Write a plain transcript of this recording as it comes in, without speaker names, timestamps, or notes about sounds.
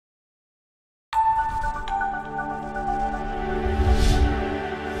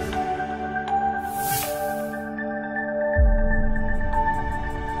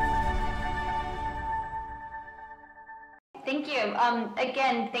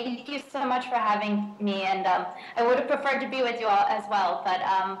again, thank you so much for having me, and I would have preferred to be with you all as well, but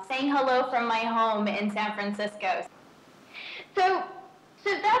saying hello from my home in San Francisco. So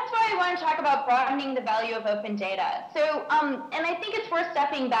that's why I want to talk about broadening the value of open data. So, and I think it's worth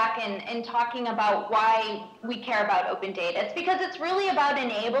stepping back and talking about why we care about open data. It's because it's really about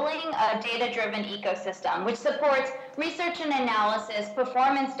enabling a data-driven ecosystem, which supports research and analysis,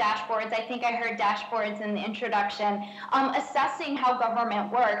 performance dashboards. I think I heard dashboards in the introduction, assessing how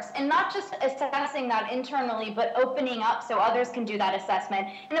government works, and not just assessing that internally, but opening up so others can do that assessment.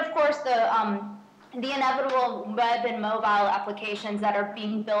 And of course, the inevitable web and mobile applications that are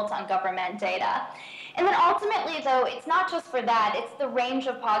being built on government data. And then ultimately, though, it's not just for that, it's the range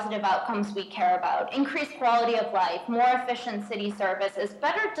of positive outcomes we care about. Increased quality of life, more efficient city services,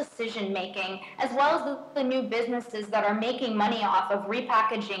 better decision-making, as well as the new businesses that are making money off of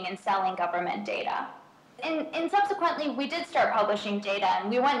repackaging and selling government data. And subsequently, we did start publishing data, and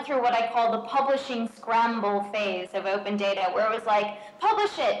we went through what I call the publishing scramble phase of open data, where it was like,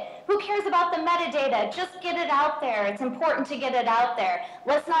 publish it. Who cares about the metadata? Just get it out there. It's important to get it out there.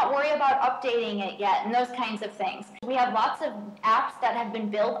 Let's not worry about updating it yet, and those kinds of things. We have lots of apps that have been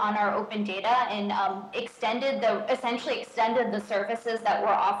built on our open data and essentially extended the services that we're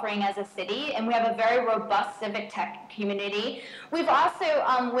offering as a city, and we have a very robust civic tech community. We've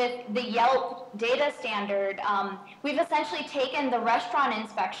also, with the Yelp data standard, we've essentially taken the restaurant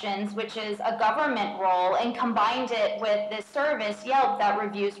inspections, which is a government role, and combined it with this service, Yelp, that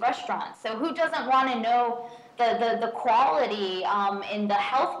reviews restaurants. So who doesn't want to know the quality and the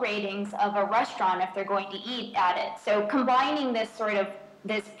health ratings of a restaurant if they're going to eat at it? So combining this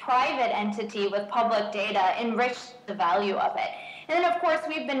this private entity with public data enriched the value of it. And then, of course,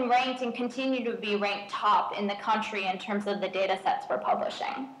 we've been ranked and continue to be ranked top in the country in terms of the data sets we're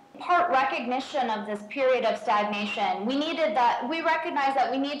publishing. Part recognition of this period of stagnation, we recognize that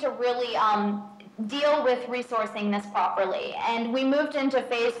we need to really deal with resourcing this properly. And we moved into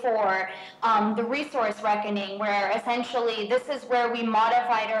phase 4, the resource reckoning, where essentially this is where we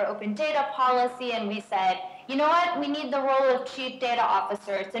modified our open data policy, and we said, you know what, we need the role of chief data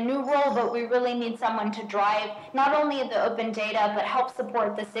officer. It's a new role, but we really need someone to drive not only the open data, but help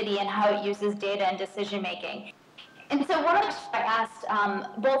support the city and how it uses data and decision making. And so one of the I asked,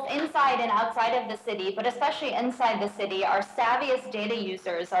 both inside and outside of the city, but especially inside the city, our savviest data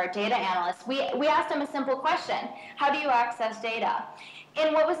users, our data analysts, we asked them a simple question: how do you access data?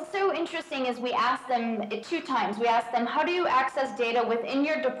 And what was so interesting is we asked them 2 times. We asked them, how do you access data within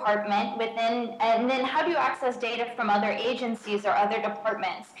your department, and then how do you access data from other agencies or other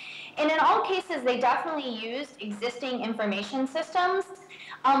departments? And in all cases, they definitely used existing information systems.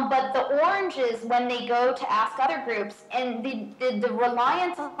 But the orange is when they go to ask other groups, and the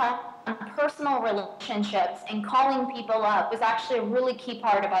reliance on personal relationships and calling people up was actually a really key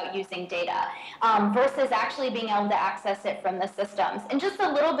part about using data versus actually being able to access it from the systems. And just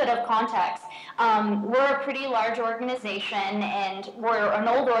a little bit of context, we're a pretty large organization, and we're an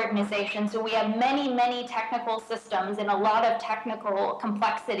old organization, so we have many, many technical systems and a lot of technical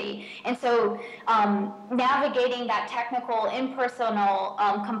complexity. And so navigating that technical, impersonal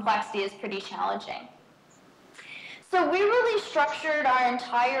complexity is pretty challenging. So we really structured our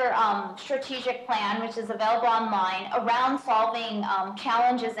entire strategic plan, which is available online, around solving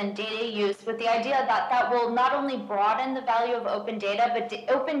challenges in data use, with the idea that that will not only broaden the value of open data, but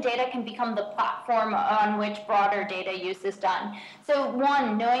open data can become the platform on which broader data use is done. So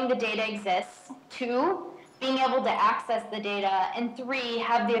 1, knowing the data exists. 2, being able to access the data. And 3,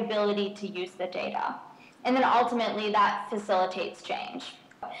 have the ability to use the data. And then ultimately that facilitates change.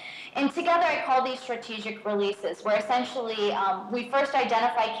 And together I call these strategic releases, where essentially we first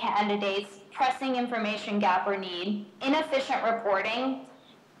identify candidates, pressing information gap or need, inefficient reporting.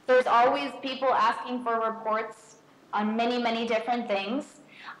 There's always people asking for reports on many, many different things.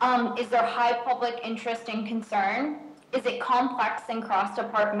 Is there high public interest and concern? Is it complex and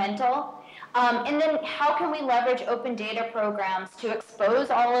cross-departmental? And then how can we leverage open data programs to expose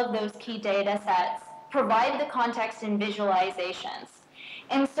all of those key data sets, provide the context and visualizations?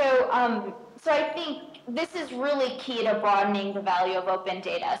 And so, I think this is really key to broadening the value of open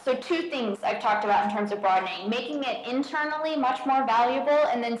data. So 2 things I've talked about in terms of broadening: making it internally much more valuable,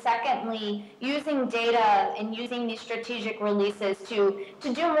 and then secondly, using data and using these strategic releases to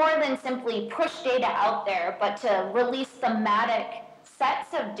do more than simply push data out there, but to release thematic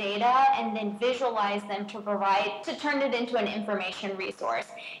sets of data and then visualize them to turn it into an information resource.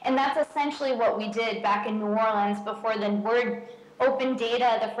 And that's essentially what we did back in New Orleans before the word open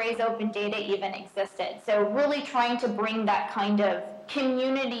data, the phrase open data even existed. So really trying to bring that kind of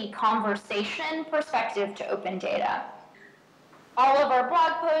community conversation perspective to open data. all of our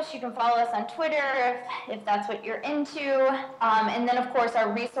blog posts. You can follow us on Twitter if that's what you're into. And then, of course,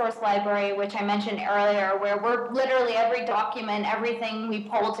 our resource library, which I mentioned earlier, where we're literally every document, everything we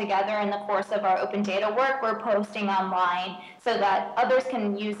pull together in the course of our open data work, we're posting online so that others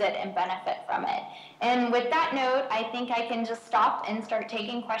can use it and benefit from it. And with that note, I think I can just stop and start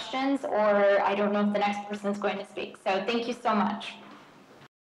taking questions, or I don't know if the next person's going to speak. So thank you so much.